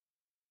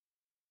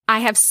I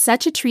have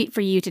such a treat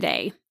for you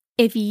today.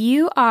 If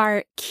you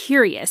are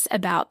curious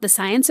about the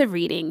science of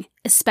reading,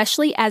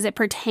 especially as it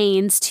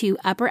pertains to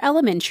upper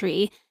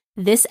elementary,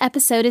 this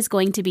episode is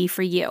going to be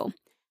for you.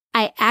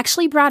 I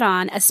actually brought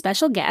on a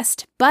special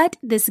guest, but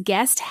this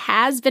guest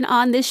has been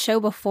on this show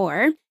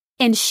before,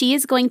 and she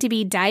is going to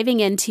be diving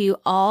into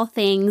all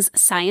things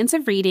science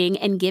of reading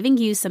and giving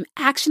you some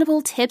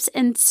actionable tips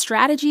and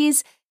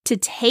strategies to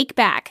take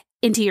back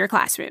into your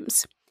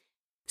classrooms.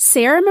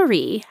 Sara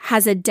Marye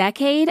has a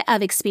decade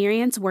of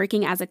experience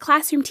working as a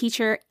classroom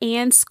teacher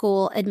and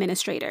school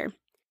administrator.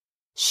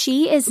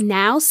 She is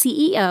now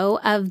CEO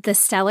of the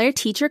Stellar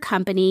Teacher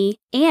Company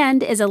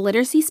and is a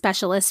literacy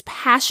specialist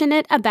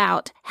passionate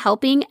about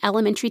helping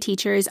elementary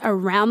teachers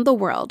around the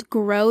world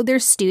grow their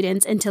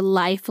students into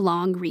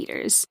lifelong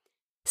readers.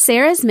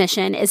 Sara's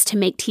mission is to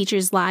make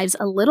teachers' lives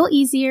a little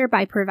easier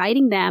by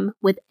providing them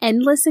with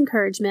endless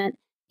encouragement,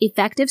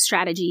 effective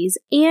strategies,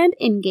 and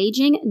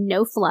engaging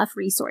no-fluff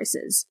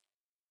resources.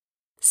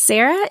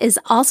 Sara is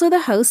also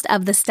the host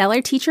of the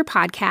Stellar Teacher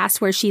podcast,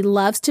 where she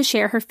loves to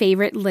share her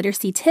favorite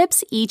literacy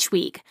tips each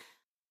week.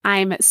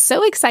 I'm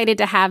so excited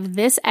to have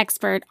this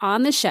expert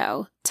on the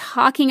show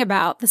talking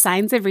about the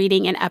science of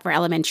reading in upper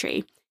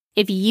elementary.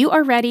 If you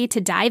are ready to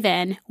dive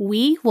in,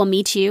 we will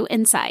meet you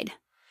inside.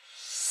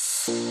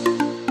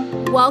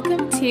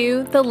 Welcome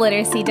to The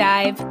Literacy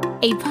Dive,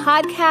 a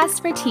podcast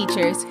for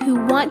teachers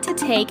who want to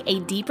take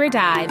a deeper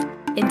dive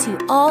into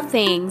all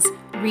things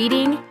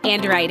reading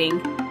and writing.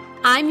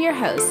 I'm your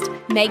host,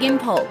 Megan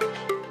Polk.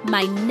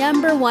 My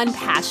number one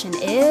passion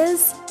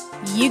is,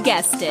 you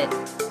guessed it,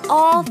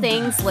 all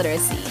things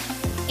literacy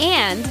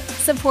and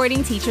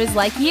supporting teachers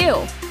like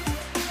you.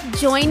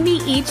 Join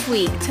me each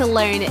week to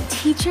learn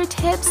teacher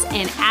tips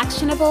and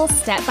actionable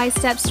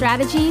step-by-step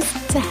strategies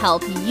to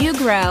help you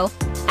grow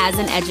as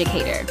an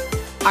educator.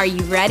 Are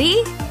you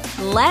ready?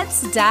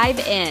 Let's dive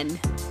in.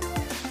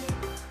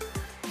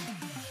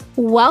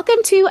 Welcome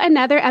to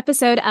another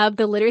episode of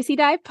the Literacy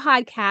Dive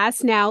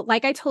podcast. Now,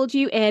 like I told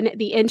you in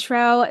the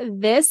intro,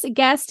 this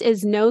guest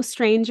is no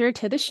stranger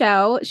to the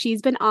show.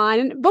 She's been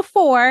on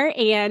before,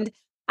 and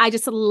I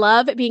just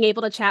love being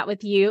able to chat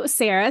with you,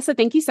 Sara. So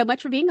thank you so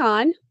much for being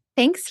on.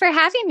 Thanks for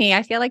having me.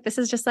 I feel like this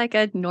is just like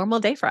a normal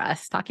day for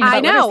us talking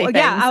about literacy things.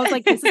 Yeah, I was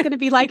like, this is going to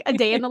be like a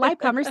day in the life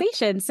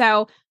conversation.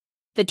 So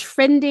the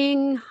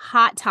trending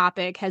hot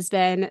topic has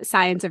been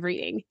science of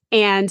reading.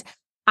 And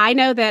I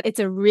know that it's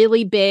a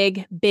really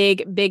big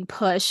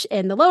push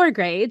in the lower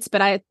grades,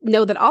 but I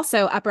know that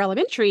also upper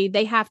elementary,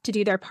 they have to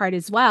do their part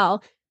as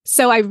well.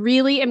 So I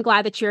really am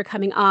glad that you're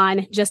coming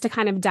on just to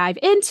kind of dive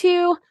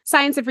into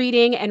science of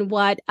reading and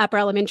what upper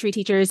elementary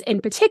teachers in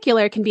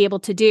particular can be able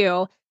to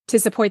do to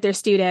support their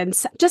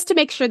students, just to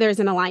make sure there's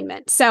an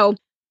alignment. So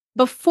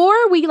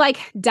before we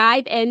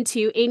dive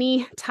into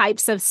any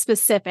types of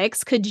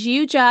specifics, could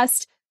you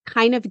just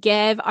kind of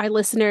give our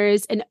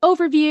listeners an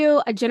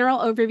overview, a general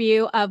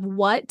overview of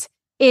what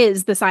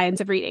is the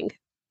science of reading?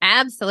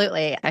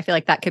 Absolutely. I feel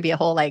like that could be a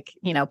whole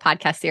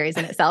podcast series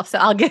in itself. So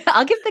I'll give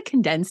the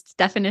condensed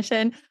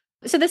definition.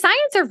 So the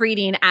science of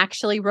reading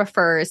actually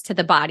refers to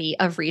the body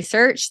of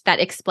research that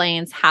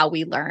explains how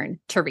we learn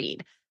to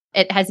read.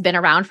 It has been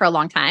around for a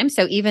long time.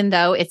 So even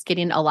though it's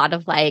getting a lot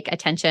of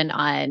attention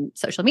on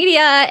social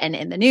media and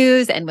in the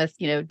news and with,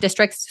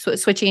 districts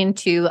switching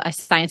to a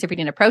science of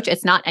reading approach,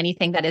 it's not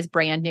anything that is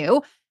brand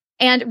new.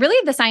 And really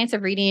the science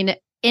of reading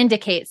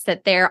indicates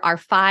that there are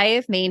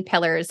 5 main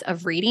pillars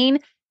of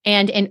reading.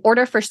 And in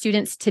order for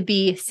students to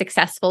be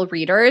successful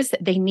readers,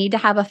 they need to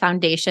have a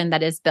foundation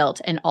that is built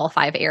in all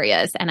 5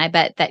 areas. And I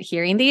bet that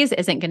hearing these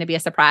isn't going to be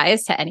a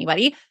surprise to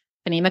anybody.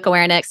 Phonemic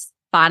awareness,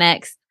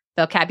 phonics,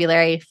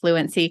 vocabulary,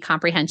 fluency,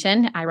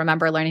 comprehension. I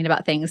remember learning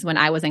about things when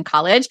I was in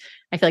college.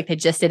 I feel like they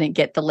just didn't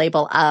get the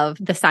label of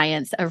the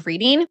science of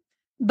reading.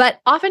 But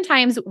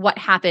oftentimes what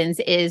happens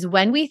is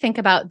when we think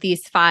about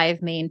these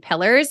 5 main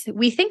pillars,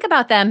 we think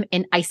about them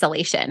in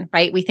isolation,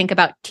 right? We think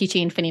about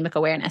teaching phonemic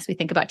awareness. We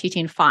think about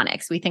teaching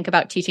phonics. We think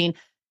about teaching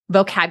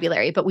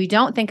vocabulary, but we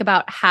don't think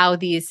about how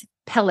these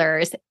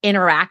pillars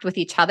interact with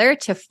each other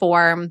to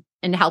form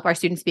and help our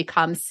students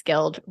become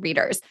skilled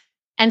readers.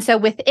 And so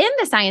within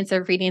the science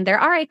of reading, there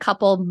are a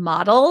couple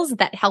models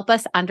that help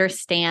us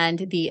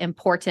understand the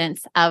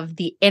importance of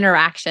the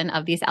interaction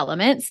of these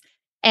elements.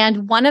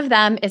 And one of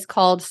them is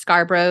called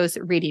Scarborough's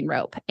reading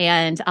rope.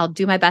 And I'll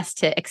do my best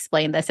to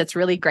explain this. It's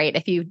really great.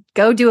 If you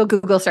go do a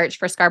Google search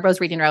for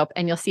Scarborough's reading rope,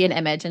 and you'll see an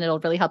image and it'll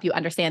really help you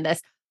understand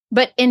this.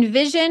 But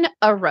envision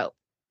a rope.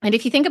 And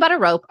if you think about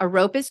a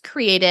rope is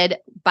created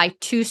by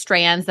 2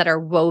 strands that are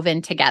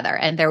woven together,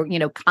 and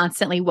they're,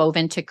 constantly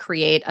woven to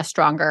create a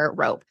stronger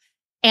rope.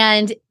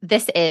 And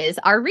this is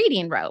our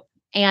reading rope.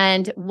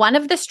 And one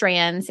of the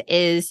strands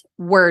is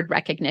word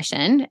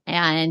recognition,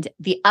 and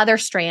the other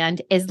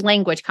strand is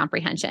language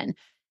comprehension.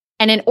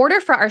 And in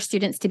order for our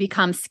students to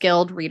become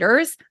skilled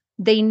readers,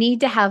 they need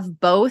to have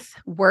both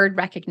word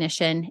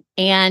recognition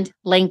and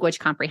language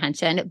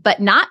comprehension, but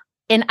not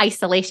in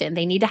isolation.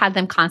 They need to have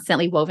them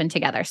constantly woven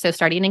together. So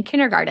starting in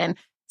kindergarten,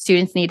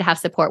 students need to have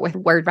support with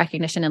word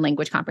recognition and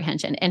language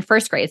comprehension. In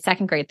first grade,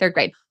 second grade, third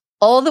grade,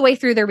 all the way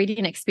through their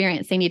reading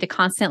experience, they need to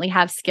constantly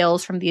have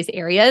skills from these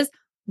areas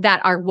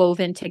that are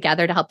woven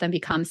together to help them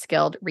become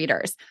skilled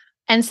readers.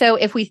 And so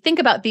if we think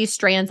about these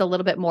strands a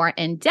little bit more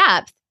in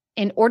depth,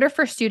 in order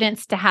for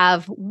students to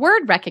have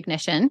word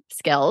recognition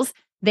skills,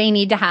 they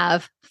need to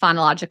have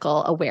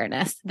phonological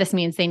awareness. This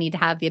means they need to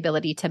have the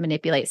ability to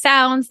manipulate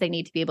sounds. They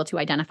need to be able to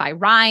identify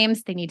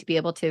rhymes. They need to be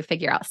able to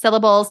figure out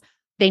syllables.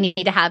 They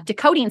need to have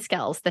decoding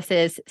skills. This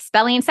is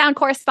spelling sound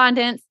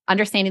correspondence,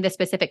 understanding the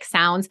specific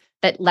sounds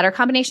that letter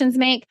combinations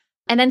make,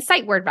 and then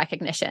sight word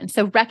recognition.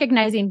 So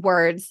recognizing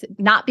words,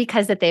 not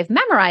because that they've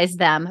memorized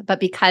them, but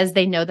because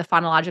they know the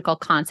phonological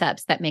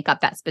concepts that make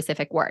up that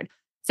specific word.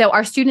 So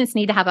our students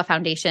need to have a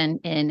foundation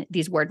in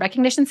these word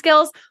recognition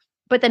skills.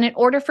 But then in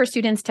order for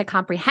students to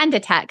comprehend a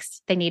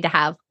text, they need to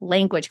have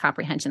language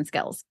comprehension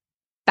skills,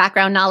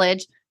 background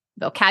knowledge,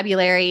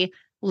 vocabulary,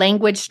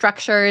 language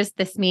structures.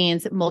 This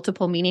means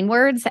multiple meaning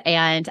words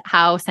and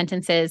how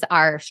sentences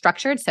are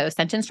structured. So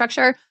sentence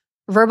structure,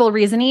 verbal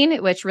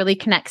reasoning, which really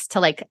connects to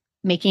like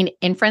making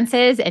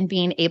inferences and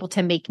being able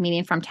to make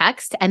meaning from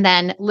text. And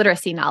then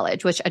literacy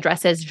knowledge, which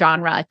addresses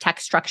genre,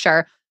 text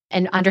structure,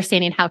 and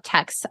understanding how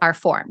texts are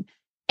formed.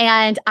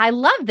 And I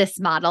love this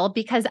model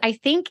because I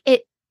think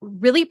it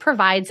really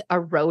provides a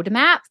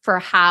roadmap for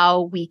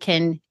how we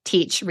can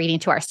teach reading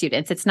to our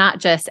students. It's not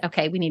just,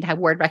 okay, we need to have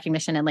word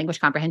recognition and language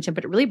comprehension,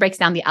 but it really breaks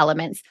down the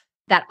elements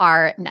that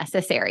are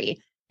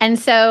necessary. And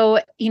so,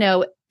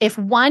 if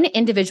one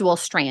individual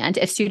strand,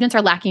 if students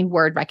are lacking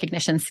word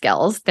recognition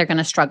skills, they're going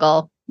to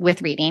struggle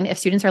with reading. If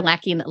students are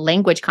lacking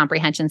language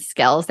comprehension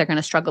skills, they're going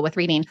to struggle with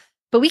reading.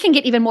 But we can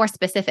get even more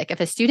specific. If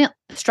a student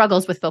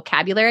struggles with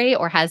vocabulary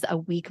or has a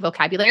weak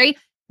vocabulary,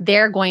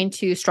 they're going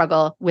to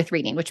struggle with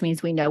reading, which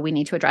means we know we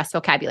need to address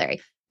vocabulary.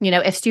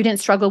 If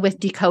students struggle with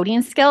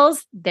decoding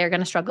skills, they're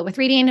going to struggle with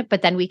reading,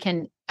 but then we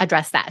can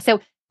address that. So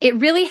it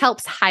really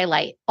helps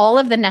highlight all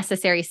of the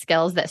necessary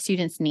skills that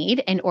students need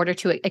in order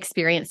to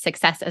experience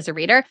success as a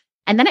reader.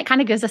 And then it kind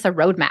of gives us a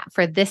roadmap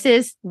for this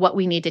is what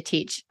we need to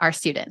teach our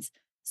students.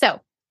 So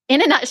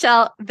in a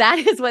nutshell, that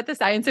is what the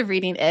science of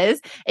reading is.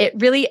 It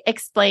really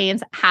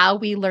explains how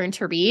we learn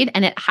to read,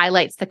 and it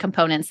highlights the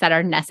components that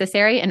are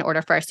necessary in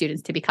order for our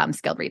students to become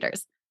skilled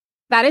readers.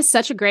 That is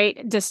such a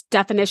great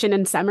definition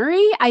and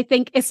summary. I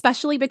think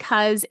especially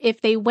because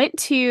if they went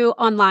to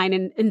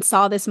online and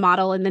saw this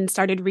model and then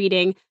started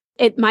reading,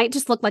 it might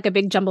just look like a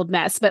big jumbled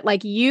mess. But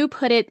like you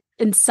put it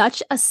in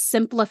such a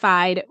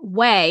simplified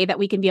way that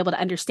we can be able to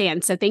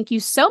understand. So thank you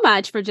so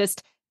much for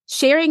just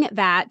sharing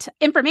that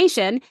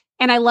information.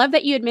 And I love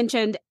that you had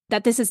mentioned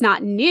that this is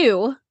not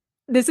new.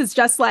 This is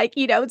just like,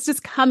 it's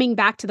just coming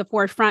back to the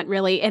forefront,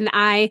 really. And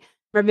I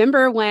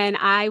remember when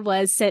I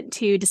was sent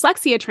to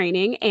dyslexia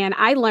training and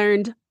I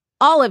learned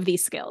all of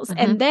these skills. Mm-hmm.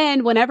 And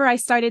then whenever I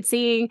started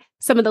seeing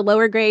some of the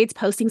lower grades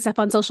posting stuff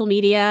on social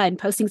media and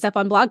posting stuff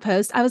on blog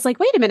posts, I was like,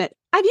 wait a minute,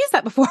 I've used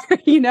that before,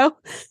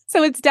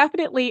 So it's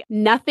definitely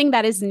nothing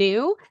that is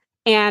new.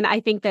 And I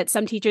think that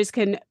some teachers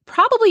can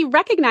probably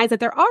recognize that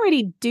they're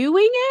already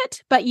doing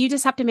it, but you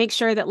just have to make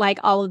sure that like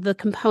all of the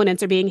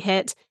components are being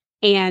hit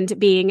and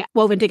being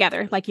woven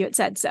together, like you had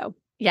said. So,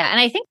 yeah. And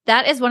I think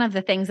that is one of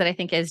the things that I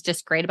think is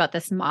just great about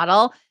this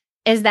model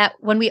is that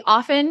when we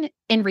often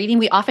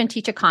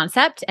teach a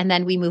concept and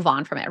then we move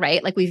on from it,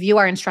 right? Like we view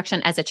our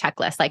instruction as a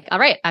checklist, like, all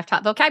right, I've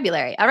taught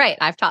vocabulary. All right,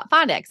 I've taught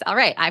phonics. All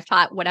right, I've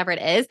taught whatever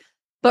it is.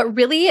 But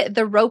really,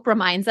 the rope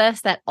reminds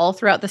us that all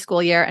throughout the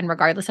school year and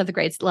regardless of the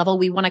grades level,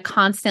 we want to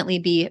constantly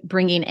be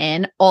bringing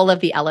in all of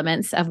the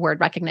elements of word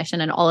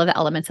recognition and all of the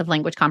elements of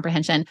language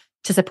comprehension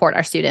to support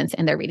our students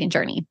in their reading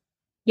journey.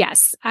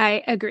 Yes,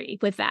 I agree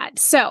with that.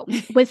 So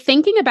with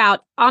thinking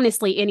about,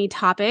 honestly, any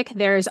topic,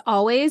 there's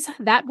always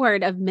that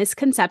word of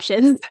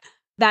misconceptions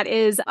that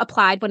is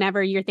applied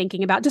whenever you're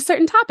thinking about just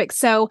certain topics.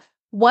 So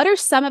what are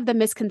some of the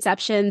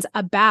misconceptions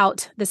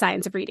about the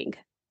science of reading?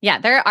 Yeah,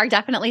 there are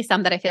definitely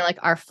some that I feel like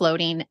are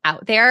floating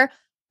out there.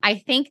 I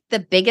think the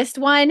biggest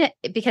one,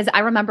 because I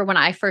remember when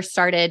I first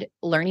started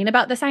learning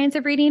about the science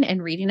of reading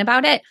and reading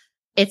about it,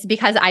 it's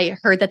because I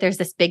heard that there's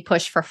this big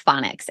push for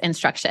phonics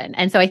instruction.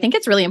 And so I think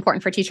it's really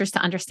important for teachers to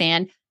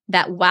understand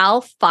that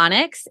while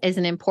phonics is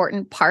an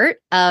important part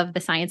of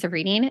the science of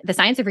reading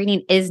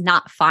is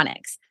not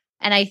phonics.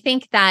 And I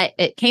think that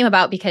it came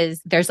about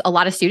because there's a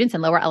lot of students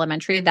in lower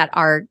elementary that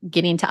are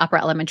getting to upper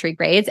elementary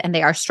grades and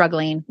they are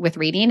struggling with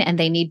reading and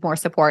they need more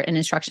support and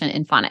instruction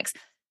in phonics.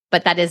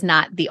 But that is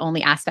not the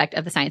only aspect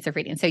of the science of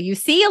reading. So you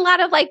see a lot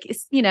of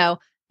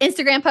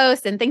Instagram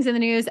posts and things in the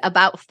news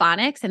about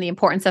phonics and the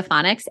importance of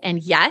phonics.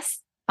 And yes,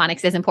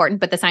 phonics is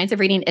important, but the science of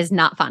reading is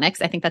not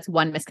phonics. I think that's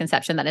one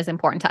misconception that is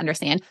important to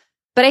understand.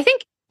 But I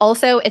think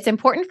also it's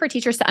important for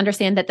teachers to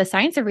understand that the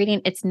science of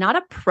reading, it's not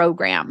a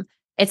program.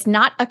 It's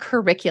not a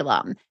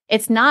curriculum.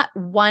 It's not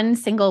one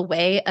single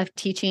way of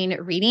teaching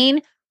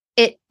reading.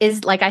 It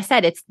is, like I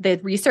said, it's the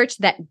research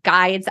that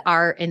guides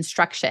our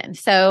instruction.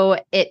 So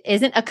it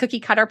isn't a cookie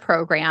cutter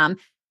program.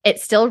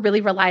 It still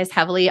really relies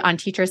heavily on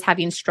teachers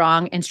having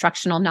strong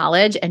instructional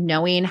knowledge and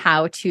knowing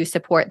how to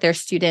support their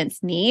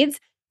students' needs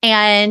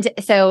And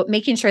so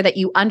making sure that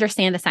you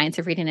understand the science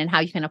of reading and how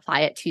you can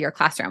apply it to your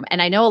classroom.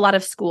 And I know a lot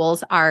of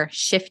schools are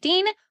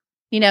shifting,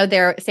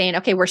 they're saying,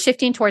 okay, we're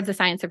shifting towards the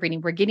science of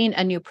reading. We're getting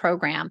a new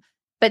program.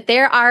 But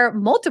there are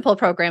multiple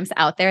programs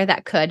out there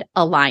that could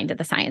align to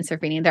the science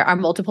of reading. There are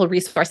multiple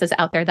resources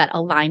out there that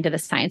align to the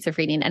science of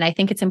reading. And I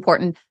think it's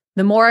important,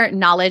 the more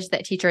knowledge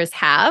that teachers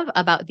have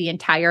about the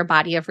entire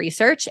body of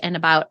research and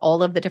about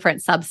all of the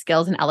different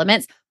sub-skills and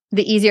elements,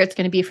 the easier it's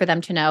going to be for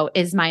them to know,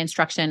 is my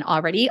instruction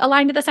already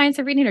aligned to the science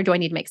of reading, or do I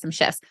need to make some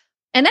shifts?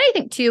 And then I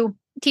think too,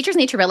 teachers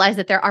need to realize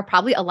that there are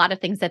probably a lot of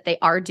things that they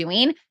are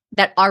doing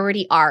that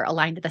already are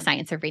aligned to the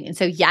science of reading.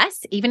 So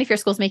yes, even if your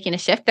school's making a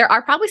shift, there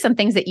are probably some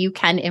things that you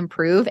can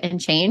improve and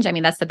change. I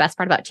mean, that's the best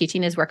part about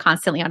teaching, is we're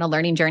constantly on a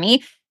learning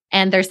journey,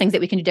 and there's things that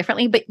we can do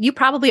differently, but you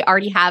probably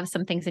already have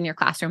some things in your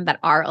classroom that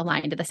are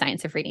aligned to the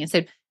science of reading.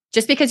 So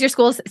just because your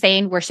school's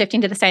saying we're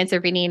shifting to the science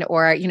of reading,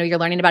 or, you're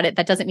learning about it,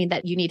 that doesn't mean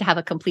that you need to have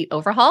a complete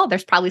overhaul.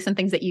 There's probably some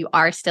things that you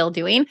are still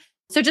doing.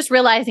 So just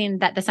realizing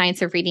that the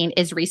science of reading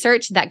is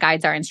research that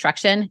guides our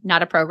instruction,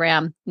 not a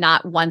program,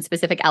 not one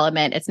specific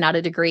element. It's not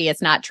a degree.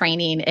 It's not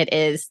training. It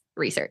is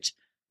research.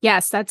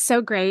 Yes, that's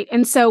so great.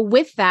 And so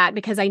with that,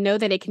 because I know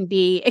that it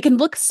can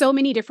look so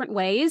many different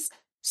ways.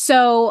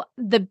 So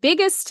the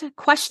biggest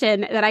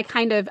question that I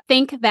kind of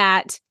think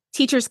that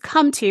teachers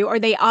come to, or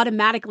they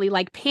automatically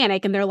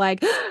panic and they're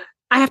like,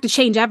 I have to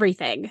change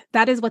everything.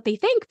 That is what they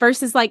think,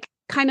 versus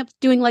kind of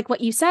doing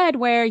what you said,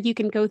 where you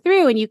can go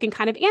through and you can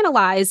kind of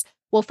analyze,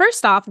 well,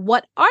 first off,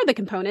 what are the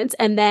components?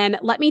 And then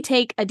let me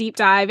take a deep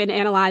dive and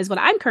analyze what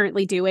I'm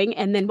currently doing.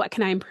 And then what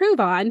can I improve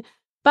on?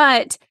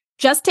 But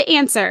just to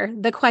answer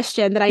the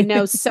question that I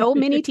know so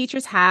many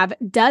teachers have,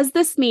 does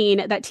this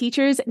mean that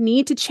teachers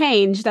need to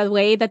change the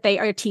way that they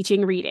are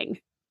teaching reading?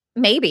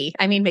 Maybe.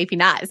 I mean, maybe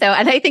not. So,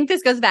 and I think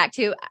this goes back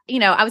to,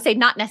 I would say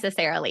not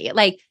necessarily.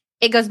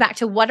 It goes back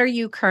to, what are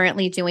you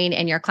currently doing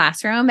in your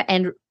classroom,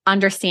 and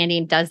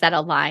understanding, does that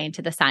align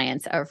to the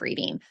science of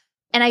reading?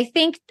 And I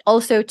think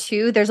also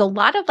too, there's a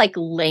lot of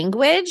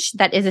language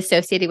that is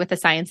associated with the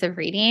science of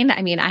reading.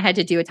 I mean, I had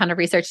to do a ton of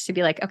research to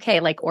be okay,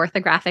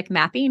 orthographic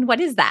mapping, what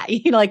is that?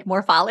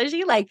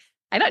 Morphology,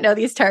 I don't know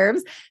these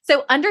terms.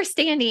 So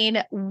understanding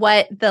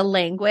what the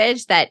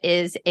language that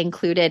is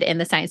included in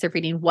the science of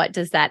reading, what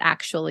does that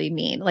actually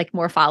mean?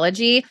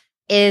 Morphology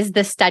is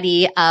the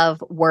study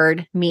of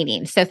word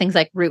meaning. So things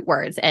like root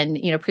words and,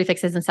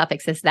 prefixes and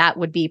suffixes, that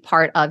would be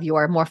part of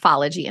your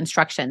morphology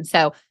instruction.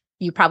 So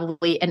you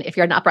probably, and if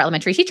you're an upper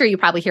elementary teacher, you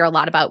probably hear a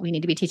lot about, we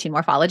need to be teaching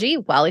morphology.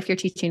 Well, if you're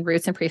teaching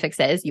roots and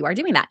prefixes, you are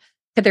doing that.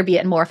 Could there be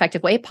a more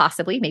effective way?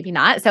 Possibly, maybe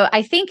not. So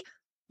I think,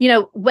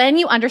 when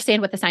you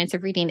understand what the science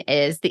of reading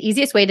is, the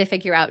easiest way to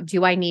figure out,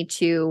 do I need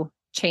to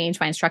change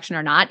my instruction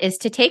or not, is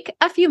to take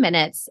a few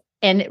minutes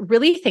and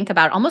really think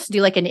about, almost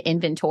do an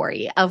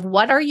inventory of,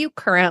 what are you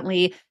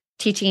currently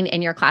teaching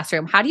in your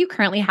classroom? How do you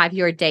currently have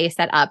your day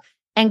set up?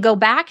 And go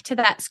back to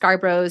that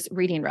Scarborough's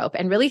reading rope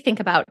and really think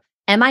about,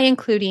 am I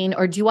including,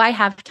 or do I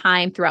have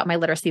time throughout my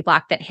literacy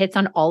block that hits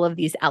on all of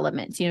these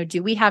elements?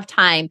 Do we have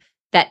time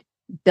that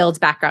builds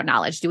background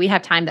knowledge? Do we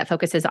have time that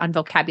focuses on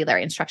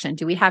vocabulary instruction?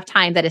 Do we have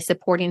time that is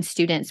supporting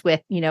students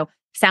with,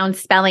 sound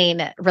spelling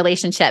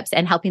relationships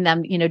and helping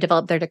them,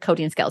 develop their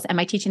decoding skills? Am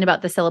I teaching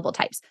about the syllable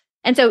types?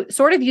 And so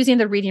sort of using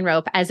the reading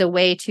rope as a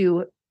way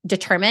to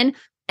determine,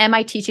 am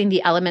I teaching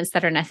the elements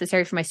that are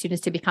necessary for my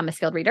students to become a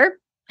skilled reader?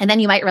 And then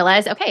you might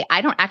realize, okay,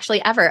 I don't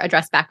actually ever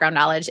address background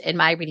knowledge in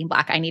my reading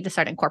block. I need to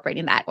start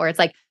incorporating that. Or it's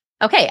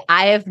okay,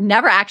 I've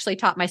never actually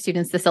taught my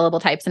students the syllable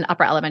types in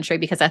upper elementary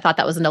because I thought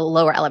that was a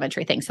lower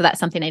elementary thing. So that's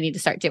something I need to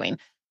start doing.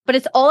 But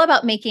it's all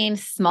about making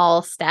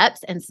small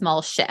steps and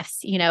small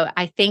shifts.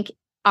 I think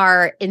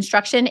our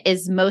instruction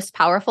is most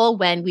powerful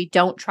when we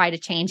don't try to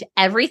change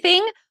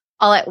everything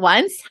all at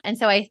once. And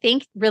so I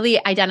think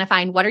really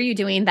identifying, what are you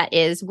doing that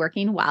is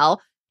working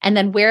well? And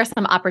then where are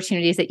some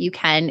opportunities that you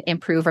can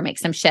improve or make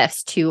some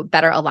shifts to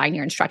better align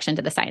your instruction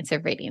to the science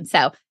of reading?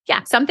 So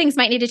yeah, some things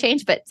might need to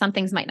change, but some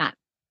things might not.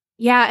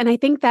 Yeah. And I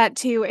think that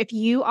too, if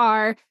you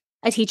are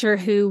a teacher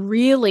who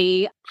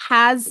really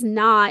has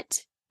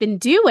not been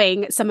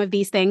doing some of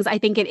these things, I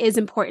think it is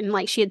important,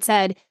 like she had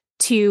said,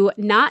 to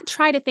not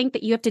try to think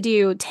that you have to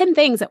do 10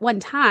 things at one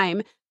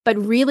time, but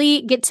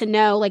really get to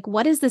know,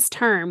 what is this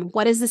term?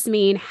 What does this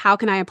mean? How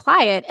can I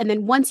apply it? And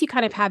then once you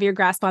kind of have your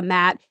grasp on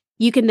that,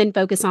 you can then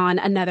focus on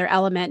another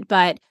element.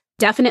 But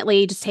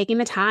definitely just taking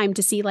the time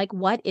to see,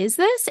 what is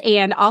this?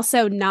 And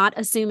also not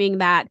assuming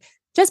that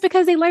just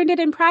because they learned it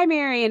in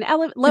primary and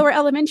lower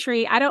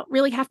elementary, I don't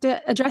really have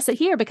to address it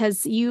here,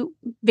 because you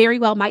very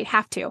well might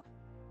have to.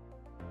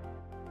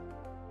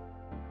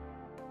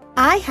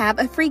 I have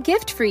a free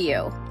gift for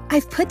you.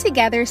 I've put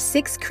together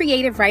 6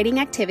 creative writing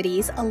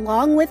activities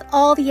along with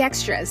all the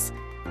extras: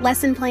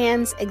 lesson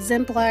plans,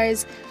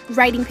 exemplars,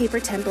 writing paper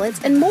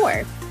templates, and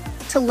more.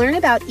 To learn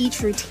about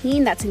each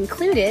routine that's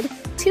included,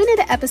 tune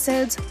into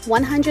episodes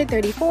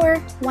 134,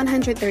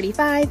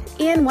 135,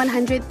 and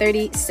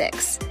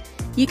 136.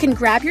 You can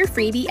grab your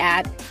freebie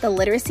at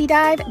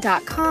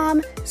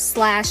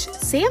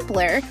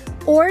theliteracydive.com/sampler,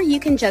 or you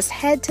can just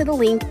head to the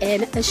link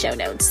in the show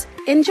notes.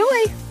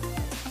 Enjoy!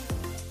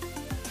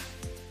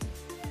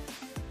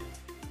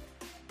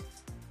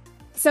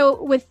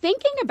 So with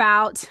thinking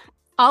about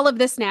all of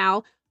this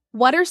now,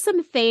 what are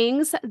some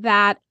things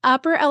that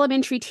upper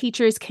elementary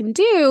teachers can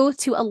do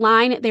to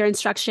align their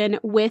instruction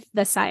with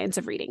the science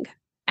of reading?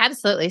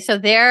 Absolutely. So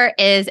there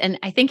is, and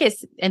I think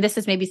and this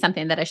is maybe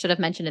something that I should have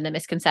mentioned in the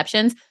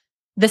misconceptions.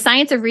 The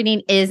science of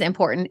reading is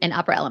important in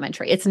upper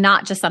elementary. It's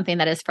not just something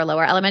that is for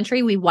lower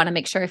elementary. We want to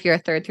make sure if you're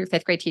a 3rd through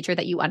 5th grade teacher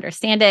that you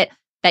understand it,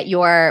 that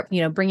you're,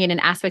 bringing in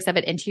aspects of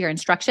it into your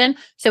instruction.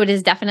 So it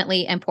is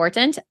definitely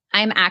important.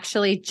 I'm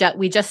actually,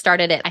 we just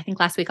started it, I think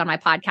last week on my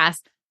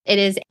podcast. It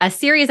is a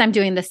series I'm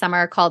doing this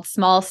summer called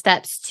Small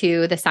Steps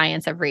to the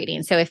Science of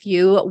Reading. So if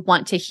you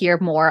want to hear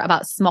more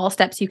about small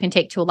steps you can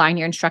take to align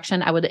your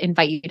instruction, I would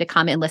invite you to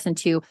come and listen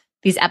to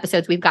these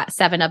episodes. We've got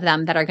 7 of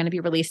them that are going to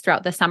be released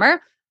throughout the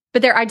summer.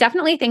 But there are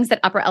definitely things that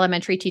upper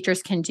elementary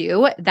teachers can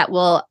do that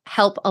will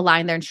help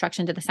align their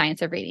instruction to the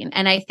science of reading.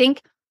 And I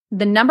think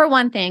the number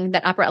one thing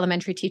that upper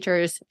elementary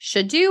teachers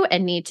should do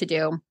and need to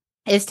do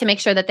is to make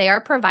sure that they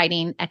are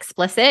providing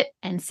explicit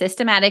and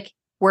systematic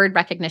word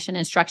recognition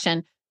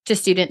instruction to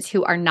students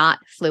who are not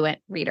fluent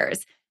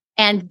readers.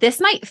 And this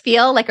might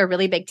feel like a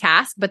really big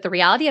task, but the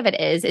reality of it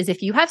is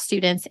if you have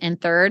students in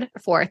 3rd,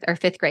 4th, or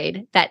 5th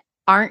grade that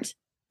aren't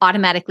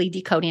automatically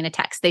decoding a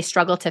text, they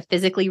struggle to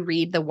physically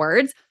read the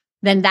words,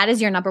 then that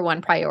is your number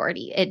one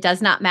priority. It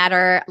does not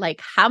matter like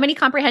how many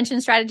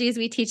comprehension strategies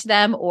we teach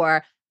them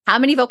or how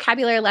many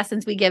vocabulary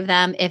lessons we give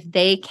them. If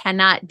they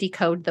cannot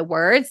decode the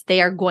words, they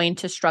are going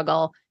to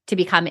struggle to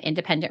become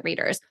independent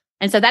readers.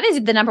 And so that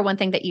is the number one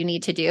thing that you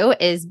need to do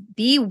is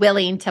be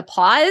willing to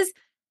pause,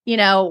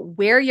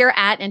 where you're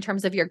at in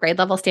terms of your grade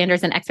level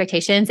standards and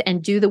expectations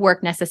and do the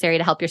work necessary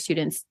to help your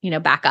students,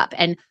 back up.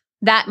 And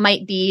that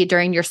might be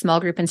during your small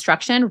group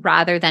instruction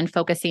rather than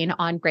focusing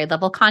on grade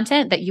level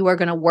content that you are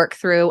going to work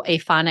through a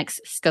phonics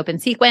scope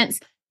and sequence,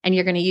 and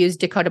you're going to use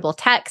decodable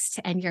text,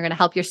 and you're going to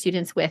help your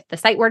students with the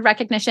sight word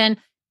recognition,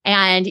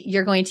 and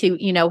you're going to,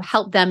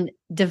 help them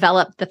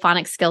develop the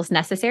phonics skills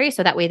necessary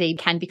so that way they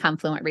can become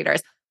fluent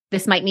readers.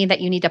 This might mean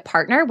that you need to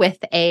partner with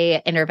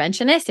a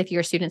interventionist if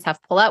your students have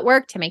pullout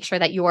work to make sure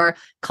that you're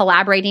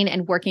collaborating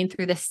and working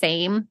through the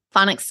same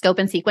phonics scope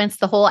and sequence.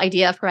 The whole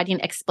idea of providing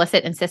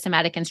explicit and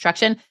systematic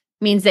instruction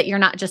means that you're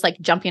not just like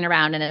jumping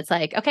around and it's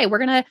like, okay, we're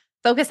going to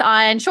focus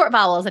on short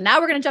vowels and now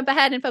we're going to jump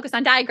ahead and focus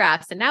on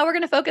digraphs and now we're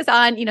going to focus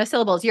on,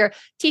 syllables. You're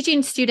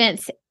teaching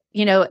students,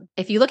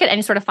 if you look at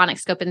any sort of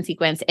phonics scope and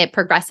sequence, it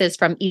progresses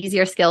from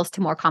easier skills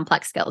to more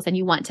complex skills, and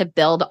you want to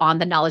build on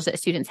the knowledge that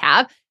students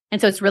have. And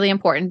so it's really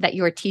important that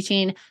you're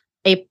teaching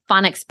a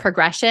phonics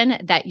progression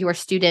that your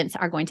students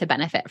are going to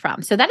benefit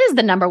from. So that is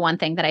the number one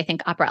thing that I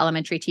think upper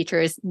elementary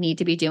teachers need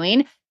to be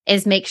doing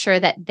is make sure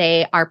that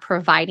they are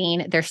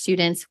providing their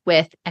students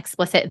with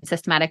explicit and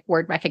systematic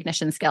word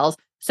recognition skills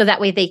so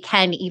that way they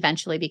can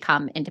eventually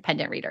become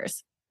independent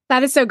readers.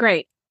 That is so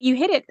great. You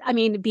hit it. I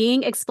mean,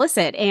 being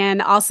explicit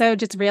and also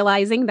just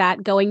realizing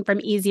that going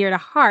from easier to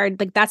hard,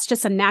 like that's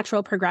just a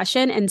natural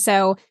progression. And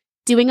so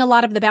doing a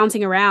lot of the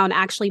bouncing around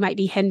actually might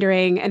be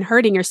hindering and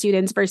hurting your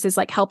students versus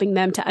like helping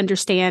them to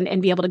understand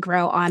and be able to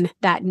grow on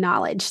that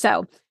knowledge.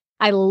 So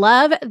I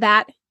love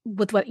that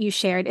with what you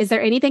shared. Is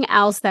there anything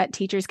else that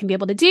teachers can be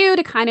able to do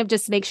to kind of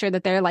just make sure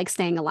that they're like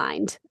staying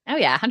aligned? Oh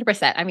yeah,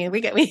 100%. I mean,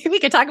 we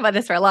could talk about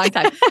this for a long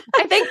time.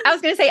 I think I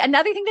was going to say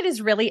another thing that is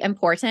really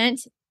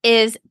important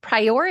is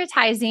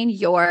prioritizing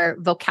your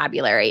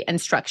vocabulary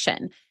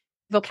instruction.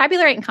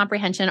 Vocabulary and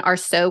comprehension are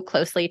so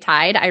closely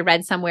tied. I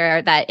read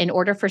somewhere that in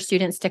order for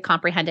students to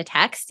comprehend a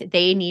text,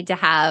 they need to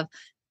have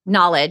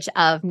knowledge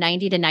of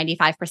 90 to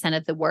 95%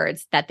 of the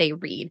words that they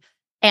read.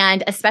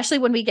 And especially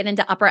when we get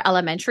into upper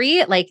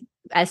elementary, like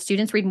as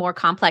students read more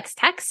complex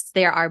texts,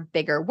 there are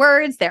bigger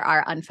words, there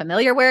are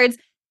unfamiliar words.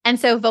 And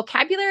so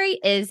vocabulary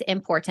is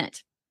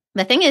important.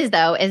 The thing is,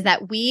 though, is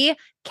that we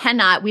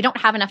don't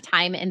have enough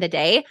time in the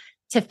day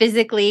to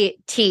physically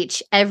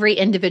teach every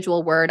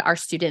individual word our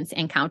students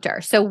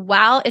encounter. So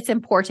while it's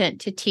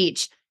important to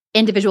teach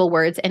individual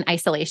words in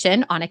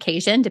isolation on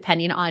occasion,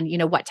 depending on,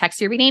 what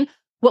text you're reading,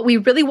 what we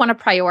really want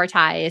to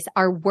prioritize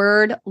are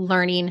word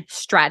learning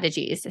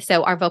strategies.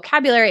 So our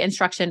vocabulary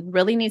instruction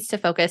really needs to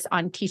focus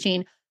on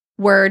teaching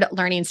word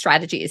learning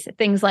strategies,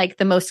 things like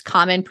the most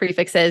common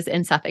prefixes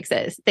and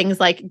suffixes,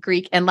 things like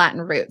Greek and Latin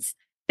roots,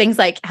 things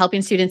like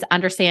helping students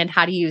understand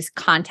how to use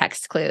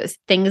context clues,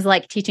 things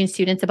like teaching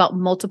students about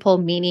multiple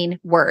meaning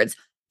words.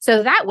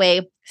 So that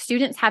way,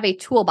 students have a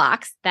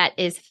toolbox that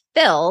is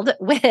filled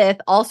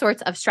with all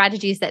sorts of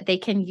strategies that they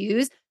can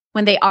use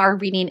when they are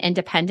reading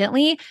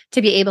independently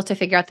to be able to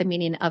figure out the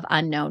meaning of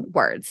unknown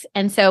words.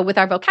 And so with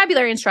our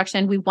vocabulary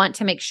instruction, we want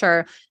to make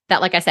sure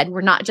that, like I said, we're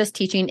not just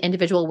teaching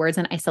individual words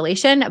in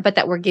isolation, but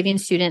that we're giving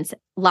students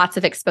lots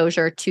of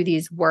exposure to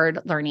these word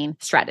learning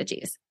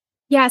strategies.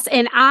 Yes.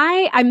 And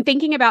I'm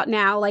thinking about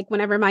now, like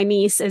whenever my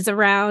niece is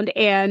around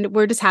and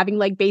we're just having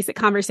like basic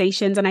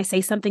conversations and I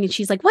say something and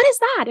she's like, what is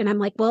that? And I'm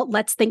like, well,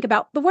 let's think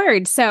about the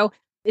word. So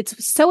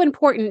it's so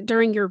important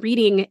during your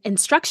reading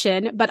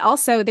instruction, but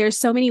also there's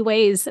so many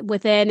ways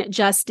within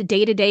just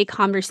day-to-day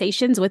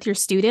conversations with your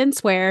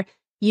students where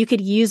you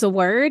could use a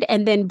word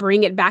and then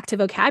bring it back to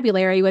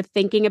vocabulary with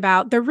thinking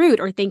about the root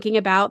or thinking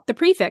about the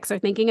prefix or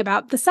thinking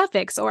about the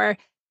suffix or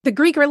the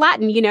Greek or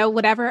Latin,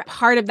 whatever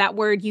part of that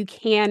word you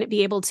can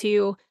be able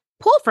to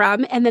pull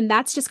from. And then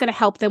that's just going to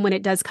help them when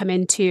it does come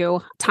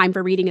into time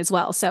for reading as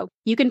well. So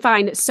you can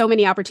find so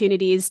many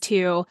opportunities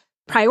to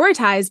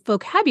prioritize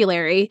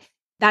vocabulary.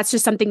 That's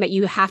just something that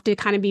you have to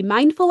kind of be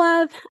mindful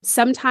of.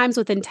 Sometimes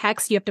within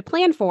text, you have to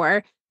plan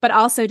for, but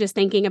also just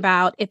thinking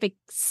about if a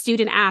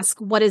student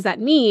asks, what does that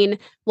mean?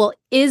 Well,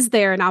 is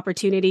there an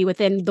opportunity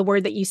within the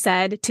word that you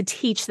said to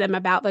teach them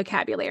about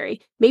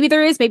vocabulary? Maybe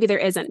there is, maybe there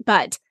isn't,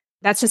 but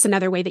that's just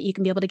another way that you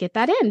can be able to get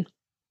that in.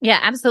 Yeah,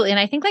 absolutely. And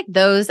I think like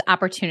those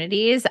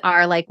opportunities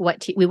are like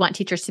what we want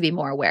teachers to be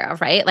more aware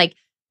of, right? Like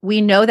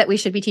we know that we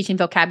should be teaching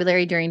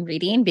vocabulary during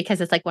reading because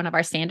it's like one of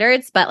our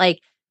standards, but like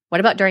what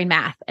about during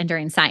math and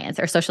during science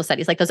or social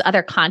studies? Like those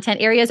other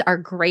content areas are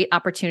great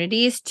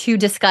opportunities to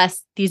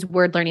discuss these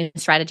word learning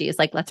strategies.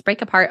 Like let's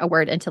break apart a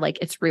word into like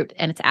its root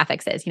and its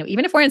affixes.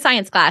 Even if we're in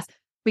science class,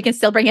 we can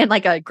still bring in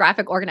like a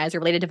graphic organizer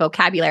related to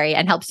vocabulary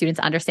and help students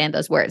understand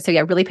those words. So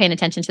yeah, really paying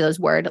attention to those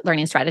word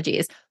learning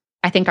strategies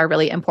I think are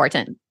really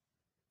important.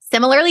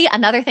 Similarly,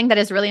 another thing that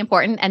is really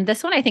important, and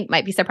this one I think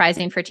might be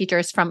surprising for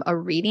teachers from a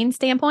reading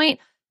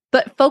standpoint,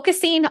 but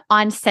focusing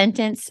on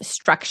sentence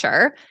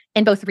structure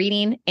in both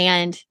reading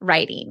and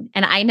writing.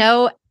 And I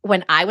know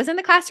when I was in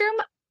the classroom,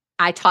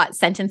 I taught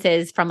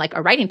sentences from like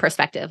a writing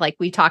perspective. Like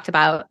we talked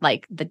about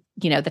like the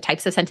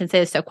types of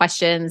sentences. So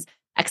questions,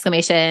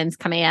 exclamations,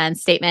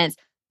 commands, statements.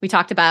 We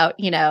talked about,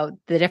 the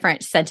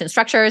different sentence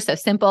structures. So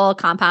simple,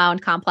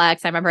 compound,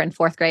 complex. I remember in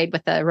 4th grade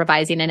with the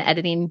revising and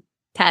editing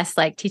test,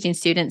 like teaching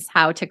students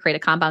how to create a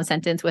compound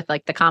sentence with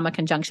like the comma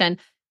conjunction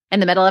in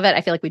the middle of it. I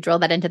feel like we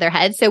drilled that into their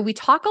heads. So we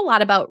talk a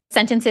lot about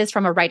sentences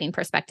from a writing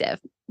perspective,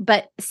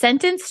 but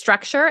sentence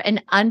structure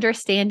and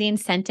understanding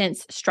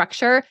sentence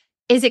structure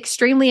is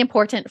extremely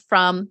important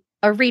from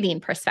a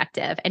reading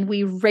perspective. And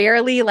we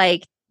rarely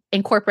like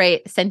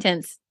incorporate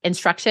sentence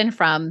instruction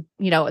from,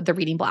 the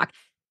reading block.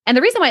 And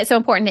the reason why it's so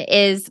important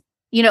is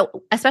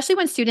especially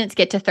when students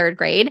get to 3rd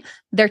grade,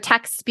 their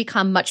texts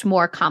become much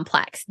more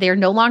complex. They're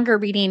no longer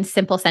reading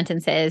simple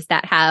sentences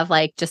that have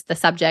like just the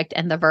subject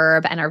and the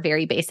verb and are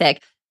very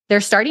basic.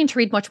 They're starting to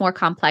read much more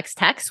complex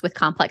texts with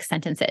complex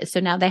sentences. So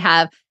now they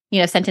have,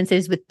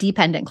 sentences with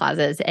dependent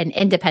clauses and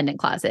independent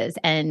clauses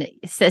and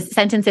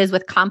sentences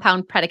with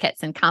compound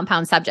predicates and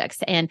compound subjects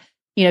and,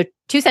 2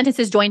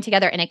 sentences joined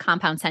together in a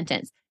compound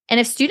sentence. And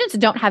if students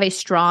don't have a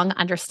strong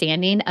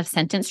understanding of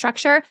sentence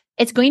structure,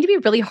 it's going to be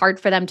really hard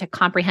for them to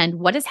comprehend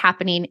what is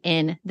happening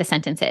in the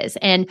sentences.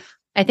 And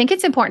I think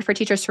it's important for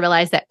teachers to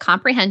realize that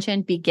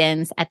comprehension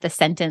begins at the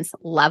sentence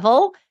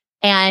level.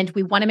 And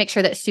we want to make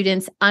sure that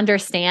students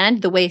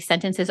understand the way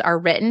sentences are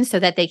written so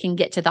that they can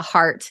get to the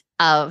heart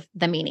of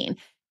the meaning.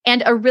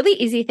 And a really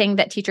easy thing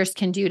that teachers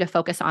can do to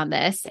focus on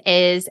this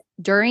is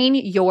during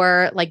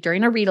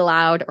a read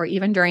aloud or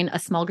even during a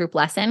small group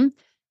lesson,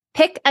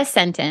 pick a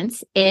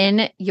sentence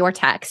in your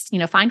text,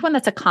 find one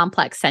that's a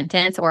complex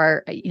sentence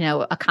or,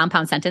 a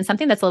compound sentence,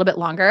 something that's a little bit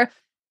longer,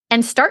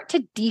 and start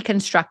to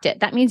deconstruct it.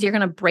 That means you're going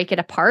to break it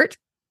apart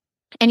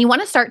and you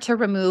want to start to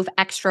remove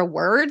extra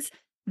words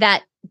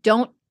that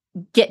don't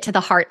get to the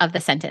heart of the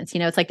sentence.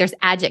 It's like there's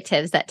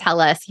adjectives that tell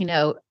us,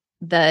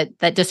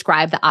 that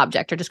describe the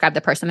object or describe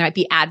the person. There might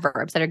be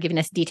adverbs that are giving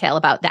us detail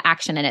about the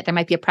action in it. There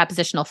might be a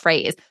prepositional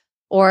phrase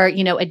or,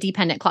 a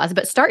dependent clause,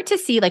 but start to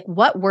see like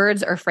what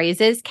words or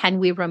phrases can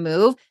we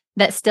remove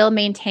that still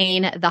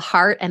maintain the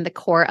heart and the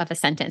core of a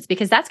sentence,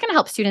 because that's going to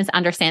help students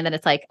understand that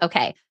it's like,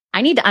 okay,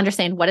 I need to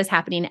understand what is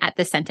happening at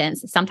this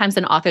sentence. Sometimes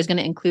an author is going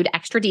to include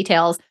extra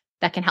details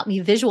that can help me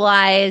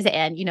visualize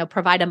and,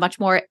 provide a much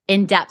more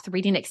in-depth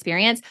reading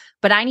experience.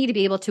 But I need to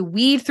be able to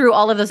weave through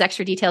all of those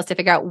extra details to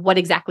figure out what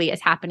exactly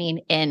is happening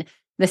in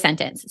the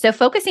sentence. So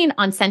focusing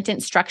on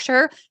sentence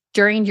structure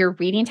during your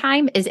reading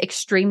time is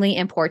extremely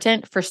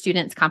important for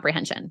students'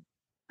 comprehension.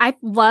 I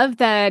love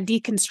the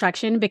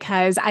deconstruction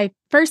because I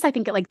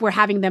think like we're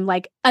having them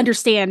like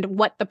understand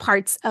what the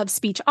parts of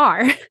speech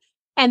are.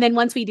 And then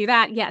once we do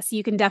that, yes,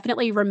 you can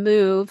definitely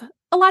remove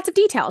lots of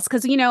details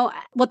because,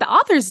 what the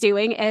author's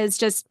doing is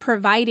just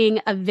providing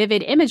a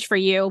vivid image for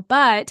you.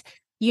 But,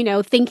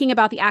 thinking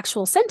about the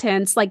actual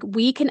sentence, like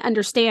we can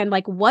understand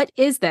like, what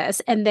is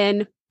this? And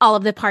then all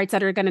of the parts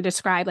that are going to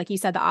describe, like you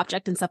said, the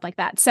object and stuff like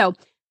that. So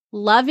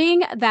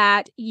loving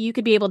that you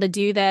could be able to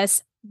do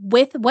this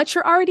with what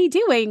you're already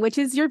doing, which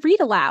is your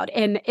read aloud.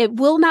 And it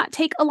will not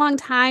take a long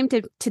time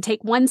to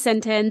take one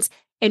sentence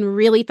and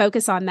really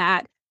focus on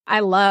that.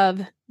 I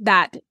love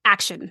that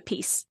action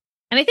piece.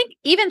 And I think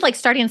even like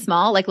starting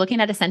small, like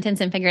looking at a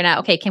sentence and figuring out,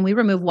 okay, can we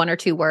remove 1 or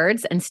 2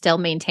 words and still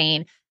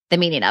maintain the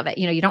meaning of it?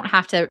 You don't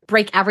have to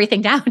break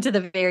everything down to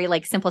the very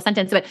like simple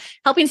sentence, but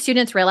helping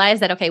students realize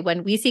that, okay,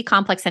 when we see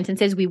complex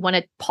sentences, we want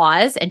to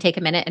pause and take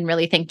a minute and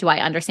really think, do I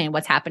understand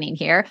what's happening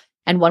here?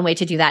 And one way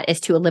to do that is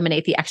to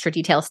eliminate the extra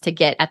details to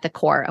get at the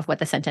core of what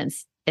the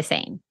sentence is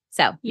saying.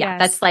 So yeah,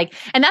 that's like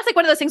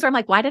one of those things where I'm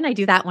like, why didn't I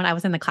do that when I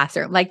was in the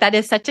classroom? Like that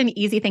is such an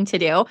easy thing to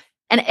do.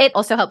 And it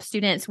also helps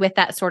students with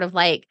that sort of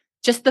like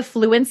just the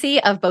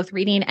fluency of both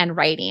reading and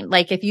writing.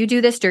 Like if you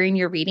do this during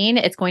your reading,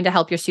 it's going to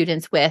help your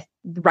students with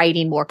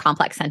writing more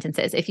complex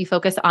sentences. If you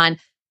focus on,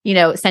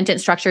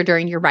 sentence structure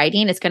during your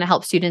writing, it's going to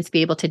help students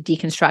be able to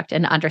deconstruct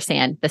and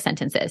understand the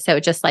sentences. So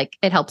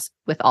it helps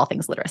with all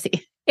things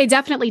literacy. It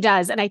definitely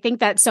does. And I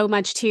think that so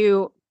much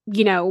too,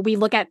 we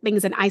look at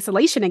things in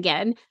isolation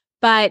again,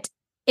 but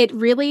it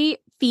really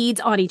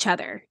feeds on each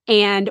other.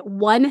 And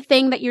one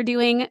thing that you're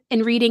doing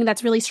in reading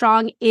that's really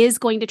strong is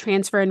going to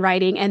transfer in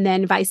writing, and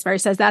then vice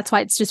versa. That's why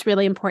it's just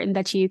really important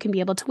that you can be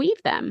able to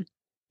weave them.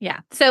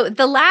 Yeah. So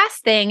the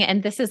last thing,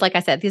 and this is, like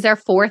I said, these are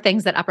 4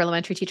 things that upper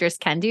elementary teachers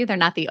can do. They're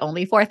not the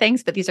only 4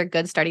 things, but these are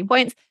good starting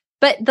points.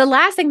 But the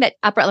last thing that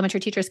upper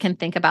elementary teachers can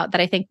think about that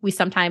I think we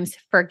sometimes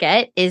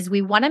forget is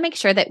we want to make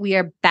sure that we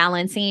are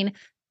balancing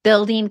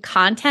building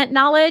content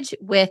knowledge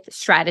with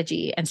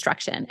strategy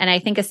instruction. And I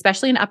think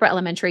especially in upper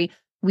elementary,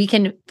 we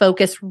can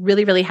focus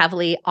really, really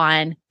heavily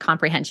on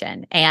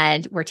comprehension.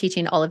 And we're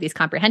teaching all of these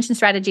comprehension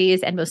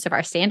strategies, and most of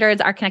our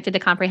standards are connected to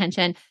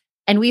comprehension.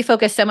 And we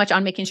focus so much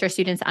on making sure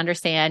students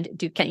understand,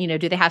 do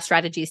they have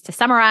strategies to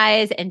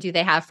summarize, and do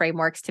they have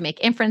frameworks to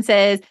make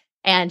inferences,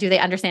 and do they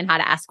understand how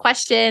to ask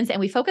questions? And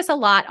we focus a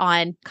lot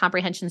on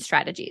comprehension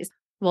strategies.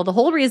 Well, the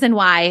whole reason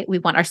why we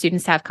want our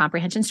students to have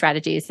comprehension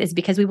strategies is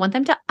because we want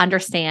them to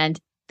understand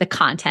the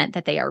content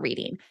that they are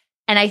reading.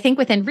 And I think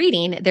within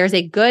reading, there's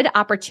a good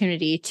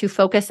opportunity to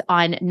focus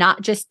on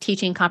not just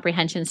teaching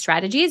comprehension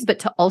strategies, but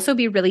to also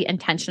be really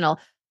intentional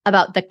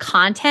about the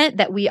content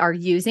that we are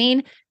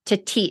using to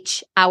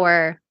teach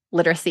our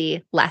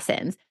literacy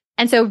lessons.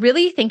 And so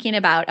really thinking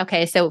about,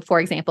 okay, so for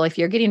example, if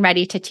you're getting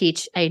ready to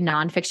teach a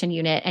nonfiction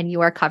unit and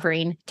you are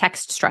covering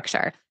text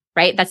structure,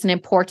 right? That's an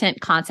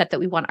important concept that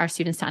we want our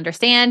students to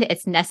understand.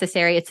 It's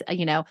necessary. It's,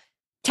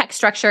 text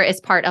structure is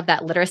part of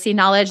that literacy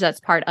knowledge.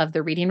 That's part of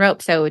the reading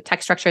rope. So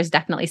text structure is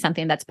definitely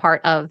something that's part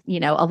of,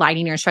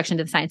 aligning your instruction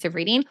to the science of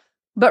reading.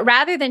 But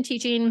rather than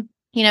teaching,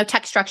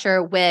 text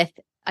structure with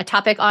a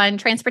topic on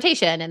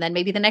transportation, and then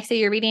maybe the next day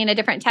you're reading a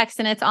different text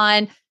and it's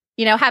on,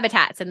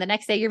 habitats, and the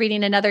next day you're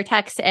reading another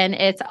text and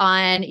it's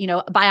on,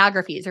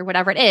 biographies or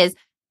whatever it is,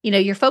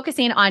 you're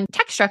focusing on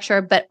text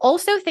structure, but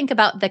also think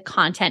about the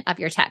content of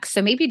your text.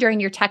 So maybe during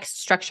your text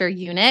structure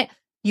unit,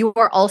 you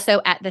are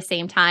also at the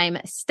same time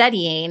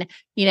studying,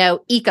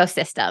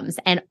 ecosystems,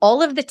 and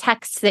all of the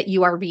texts that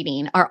you are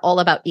reading are all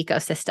about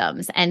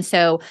ecosystems. And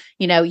so,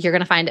 you're going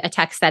to find a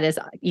text that is,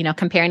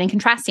 comparing and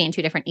contrasting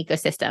 2 different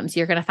ecosystems.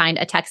 You're going to find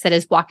a text that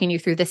is walking you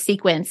through the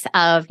sequence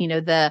of,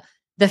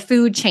 the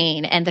food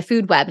chain and the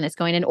food web, and it's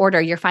going in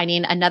order. You're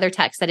finding another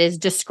text that is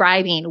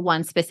describing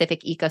one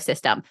specific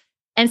ecosystem.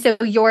 And so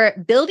you're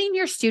building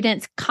your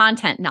students'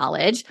 content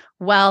knowledge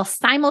while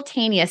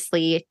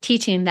simultaneously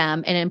teaching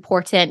them an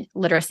important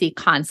literacy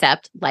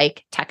concept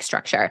like text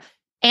structure.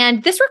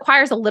 And this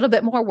requires a little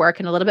bit more work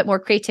and a little bit more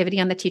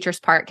creativity on the teacher's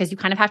part, because you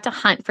kind of have to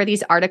hunt for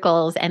these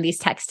articles and these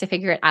texts to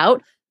figure it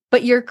out.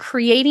 But you're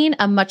creating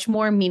a much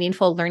more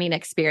meaningful learning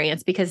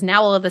experience, because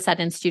now all of a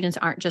sudden students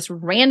aren't just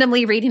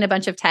randomly reading a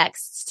bunch of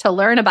texts to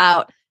learn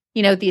about,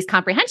 these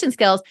comprehension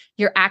skills.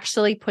 You're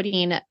actually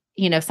putting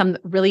some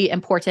really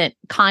important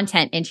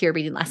content into your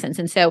reading lessons.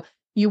 And so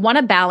you want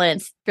to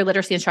balance your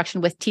literacy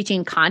instruction with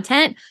teaching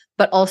content,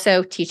 but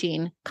also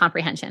teaching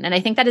comprehension. And I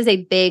think that is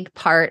a big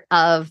part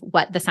of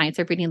what the science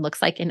of reading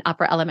looks like in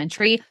upper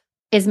elementary,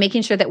 is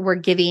making sure that we're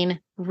giving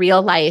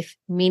real life,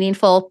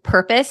 meaningful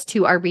purpose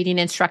to our reading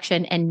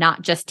instruction and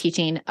not just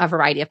teaching a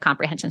variety of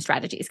comprehension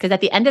strategies. Because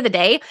at the end of the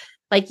day,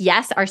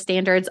 yes, our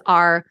standards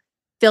are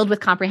filled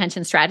with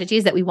comprehension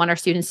strategies that we want our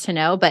students to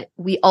know, but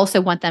we also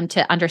want them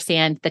to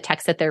understand the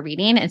text that they're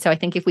reading. And so I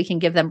think if we can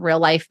give them real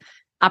life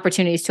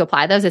opportunities to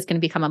apply those, it's going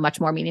to become a much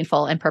more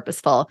meaningful and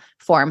purposeful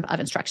form of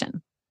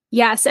instruction.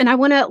 Yes. And I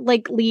want to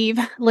leave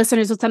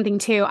listeners with something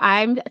too.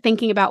 I'm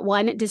thinking about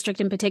one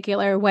district in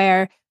particular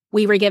where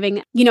we were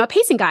giving, a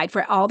pacing guide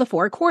for all the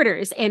 4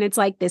 quarters. And it's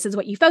this is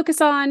what you focus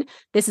on.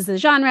 This is the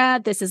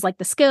genre. This is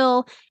the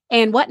skill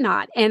and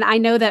whatnot. And I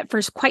know that for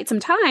quite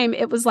some time,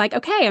 it was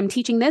okay, I'm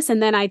teaching this,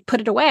 and then I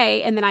put it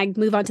away and then I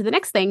move on to the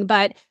next thing.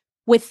 But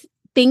with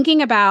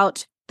thinking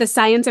about the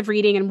science of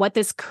reading and what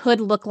this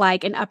could look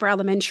like in upper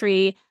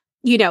elementary,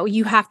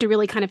 you have to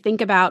really kind of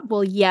think about,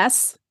 well,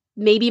 yes,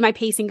 maybe my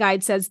pacing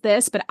guide says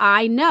this, but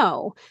I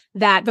know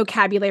that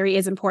vocabulary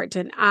is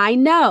important. I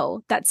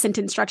know that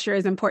sentence structure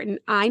is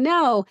important. I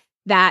know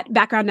that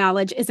background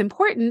knowledge is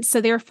important.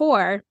 So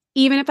therefore,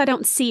 even if I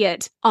don't see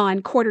it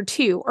on quarter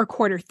 2 or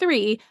quarter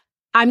 3,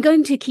 I'm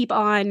going to keep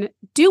on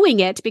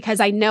doing it because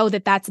I know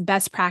that that's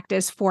best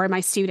practice for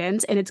my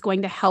students, and it's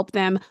going to help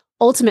them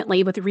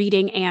ultimately with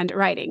reading and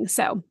writing.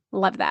 So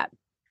love that.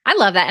 I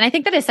love that. And I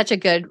think that is such a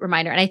good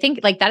reminder. And I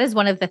think that is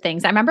one of the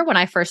things I remember when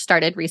I first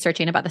started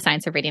researching about the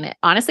science of reading, it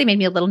honestly made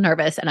me a little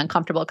nervous and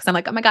uncomfortable, because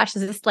I'm oh my gosh,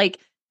 is this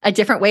a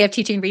different way of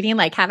teaching reading?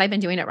 Have I been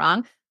doing it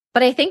wrong?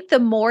 But I think the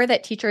more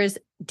that teachers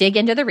dig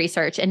into the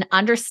research and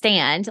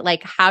understand,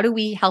 how do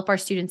we help our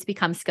students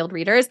become skilled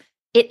readers,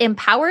 it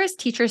empowers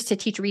teachers to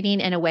teach reading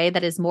in a way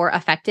that is more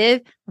effective,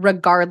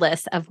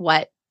 regardless of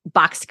what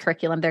boxed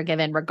curriculum they're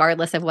given,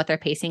 regardless of what their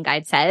pacing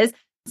guide says.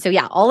 So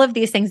yeah, all of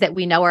these things that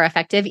we know are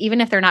effective,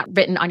 even if they're not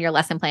written on your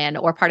lesson plan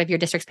or part of your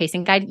district's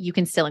pacing guide, you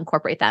can still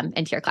incorporate them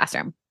into your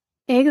classroom.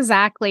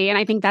 Exactly. And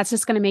I think that's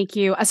just going to make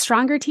you a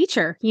stronger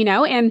teacher,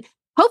 and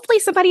hopefully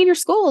somebody in your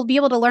school will be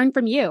able to learn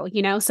from you,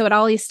 So it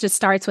always just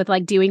starts with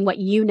like doing what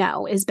you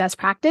know is best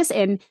practice.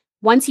 And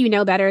once you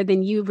know better,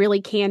 then you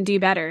really can do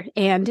better.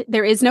 And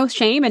there is no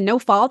shame and no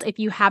fault if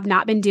you have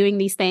not been doing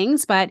these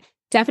things, but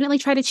definitely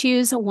try to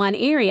choose one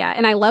area.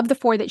 And I love the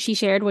 4 that she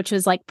shared, which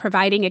was like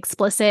providing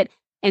explicit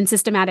and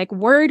systematic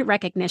word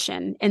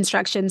recognition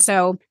instruction.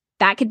 So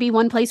that could be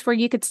one place where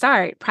you could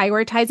start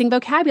prioritizing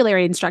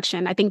vocabulary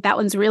instruction. I think that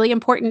one's really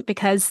important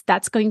because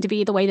that's going to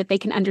be the way that they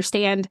can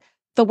understand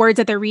the words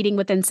that they're reading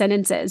within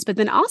sentences, but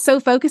then also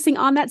focusing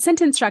on that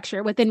sentence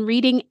structure within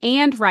reading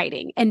and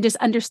writing and just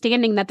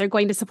understanding that they're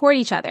going to support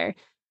each other.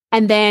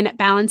 And then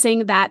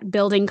balancing that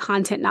building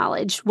content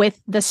knowledge with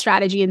the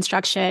strategy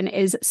instruction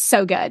is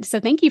so good.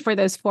 So thank you for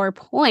those 4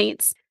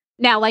 points.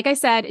 Now, like I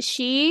said,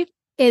 she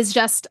is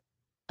just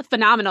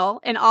phenomenal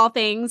in all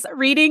things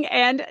reading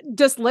and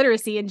just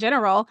literacy in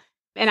general.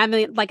 And I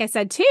mean, like I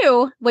said,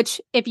 too,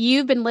 which if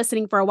you've been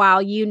listening for a while,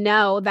 you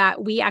know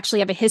that we actually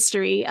have a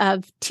history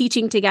of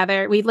teaching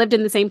together. We lived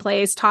in the same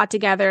place, taught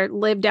together,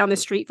 lived down the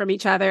street from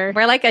each other.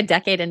 We're like a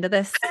decade into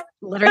this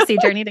literacy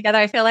journey together.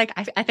 I feel like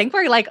I think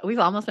we've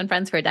almost been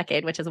friends for a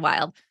decade, which is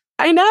wild.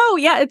 I know.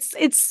 Yeah,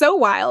 it's so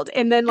wild.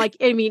 And then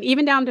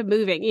even down to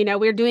moving,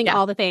 we're doing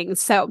all the things.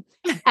 So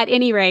at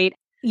any rate,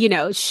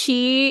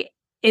 she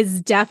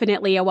is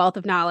definitely a wealth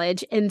of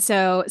knowledge. And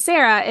so,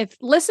 Sara, if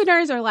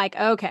listeners are like,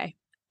 okay,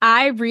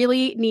 I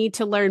really need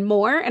to learn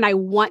more and I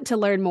want to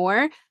learn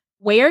more,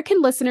 where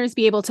can listeners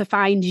be able to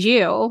find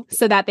you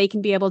so that they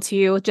can be able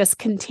to just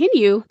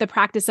continue the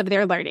practice of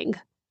their learning?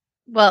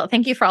 Well,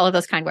 thank you for all of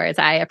those kind words.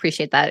 I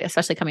appreciate that,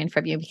 especially coming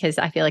from you, because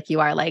I feel like you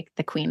are like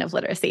the queen of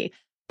literacy.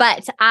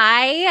 But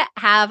I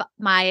have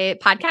my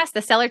podcast,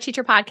 the Stellar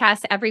Teacher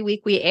Podcast. Every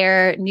week we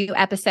air new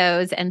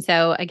episodes. And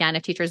so again,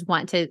 if teachers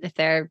want to, if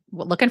they're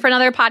looking for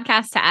another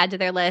podcast to add to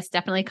their list,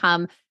 definitely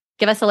come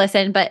give us a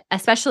listen. But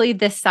especially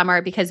this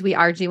summer, because we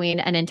are doing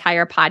an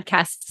entire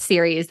podcast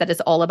series that is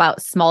all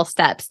about small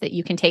steps that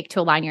you can take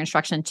to align your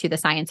instruction to the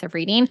science of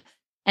reading.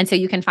 And so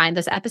you can find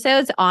those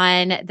episodes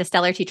on the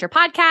Stellar Teacher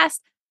Podcast.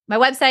 My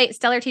website,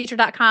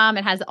 stellarteacher.com.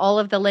 It has all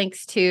of the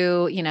links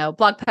to,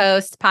 blog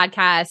posts,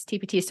 podcasts,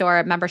 TPT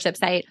store, membership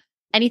site,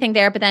 anything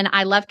there. But then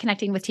I love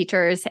connecting with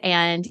teachers,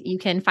 and you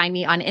can find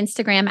me on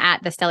Instagram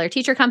at the Stellar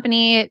Teacher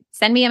Company.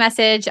 Send me a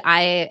message.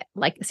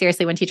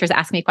 Seriously, when teachers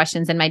ask me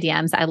questions in my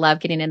DMs, I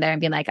love getting in there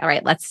and being like, all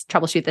right, let's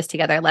troubleshoot this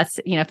together. Let's,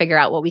 figure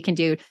out what we can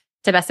do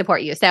to best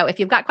support you. So if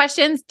you've got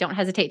questions, don't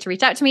hesitate to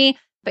reach out to me.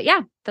 But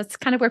yeah, that's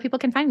kind of where people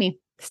can find me.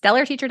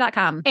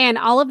 stellarteacher.com. And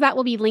all of that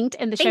will be linked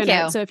in the show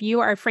notes. So if you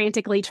are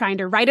frantically trying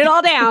to write it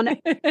all down,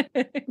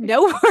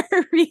 no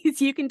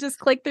worries. You can just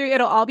click through.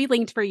 It'll all be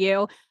linked for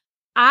you.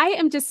 I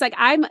am just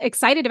I'm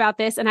excited about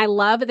this. And I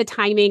love the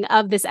timing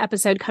of this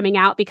episode coming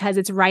out because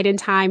it's right in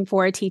time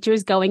for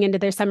teachers going into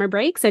their summer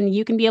breaks. And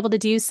you can be able to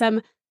do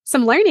some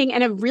learning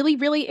in a really,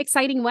 really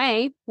exciting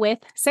way with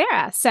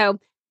Sara. So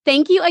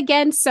thank you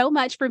again so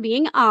much for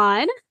being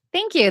on.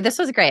 Thank you. This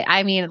was great.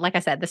 I mean, like I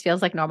said, this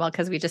feels like normal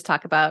because we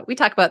talk about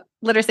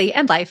literacy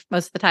and life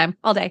most of the time,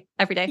 all day,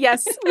 every day.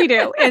 Yes, we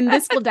do. And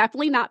this will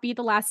definitely not be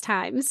the last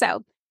time.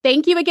 So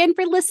thank you again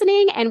for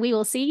listening, and we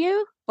will see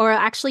you, or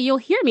actually you'll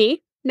hear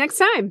me next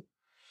time.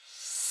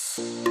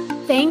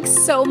 Thanks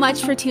so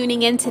much for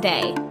tuning in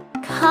today.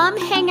 Come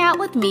hang out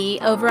with me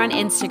over on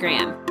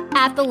Instagram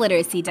at The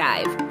Literacy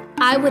Dive.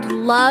 I would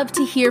love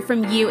to hear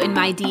from you in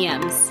my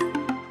DMs.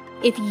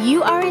 If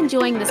you are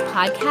enjoying this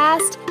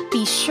podcast,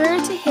 be sure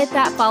to hit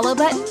that follow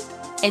button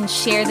and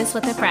share this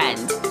with a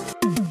friend.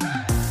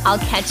 I'll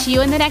catch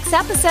you in the next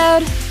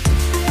episode.